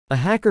A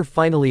hacker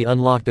finally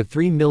unlocked a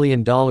 $3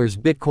 million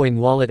Bitcoin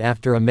wallet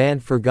after a man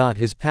forgot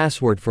his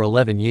password for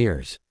 11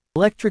 years.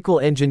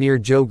 Electrical engineer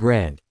Joe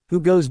Grand, who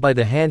goes by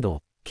the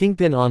handle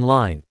Kingpin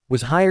Online,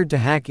 was hired to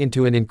hack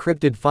into an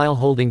encrypted file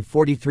holding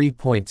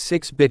 43.6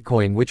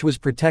 Bitcoin, which was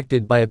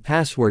protected by a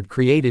password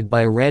created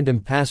by a random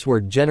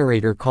password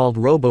generator called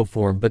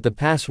RoboForm, but the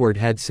password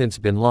had since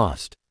been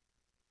lost.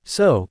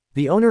 So,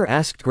 the owner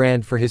asked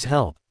Grand for his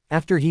help,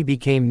 after he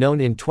became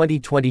known in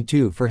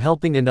 2022 for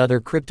helping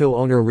another crypto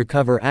owner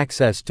recover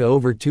access to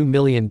over $2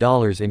 million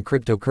in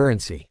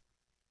cryptocurrency.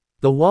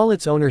 The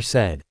wallet's owner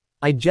said,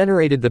 "I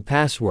generated the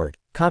password,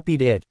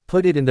 copied it,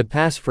 put it in the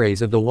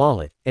passphrase of the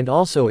wallet, and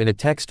also in a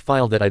text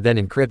file that I then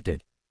encrypted.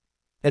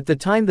 At the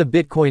time the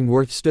Bitcoin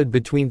worth stood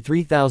between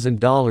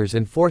 $3,000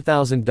 and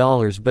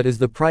 $4,000, but as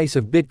the price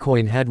of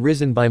Bitcoin had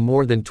risen by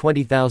more than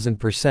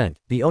 20,000%,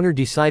 the owner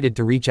decided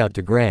to reach out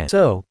to Grand.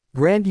 So,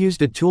 Grand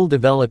used a tool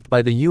developed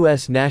by the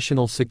U.S.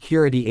 National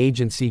Security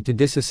Agency to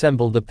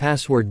disassemble the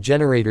password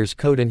generator's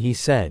code, and he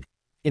said,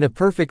 "In a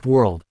perfect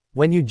world,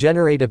 when you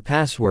generate a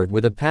password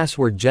with a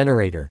password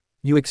generator,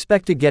 you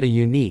expect to get a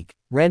unique,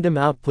 random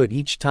output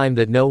each time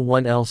that no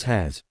one else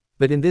has.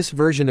 But in this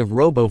version of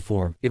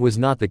RoboForm, it was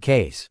not the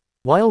case.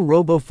 While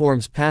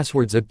RoboForm's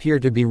passwords appear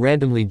to be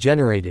randomly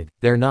generated,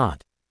 they're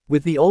not.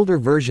 With the older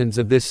versions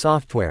of this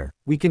software,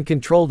 we can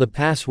control the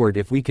password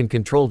if we can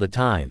control the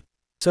time."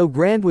 So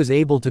Grand was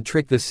able to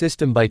trick the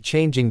system by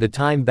changing the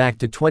time back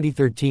to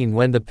 2013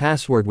 when the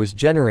password was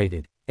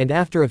generated, and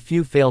after a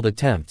few failed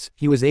attempts,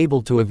 he was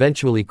able to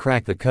eventually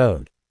crack the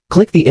code.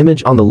 Click the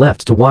image on the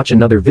left to watch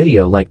another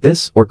video like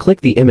this, or click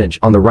the image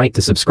on the right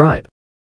to subscribe.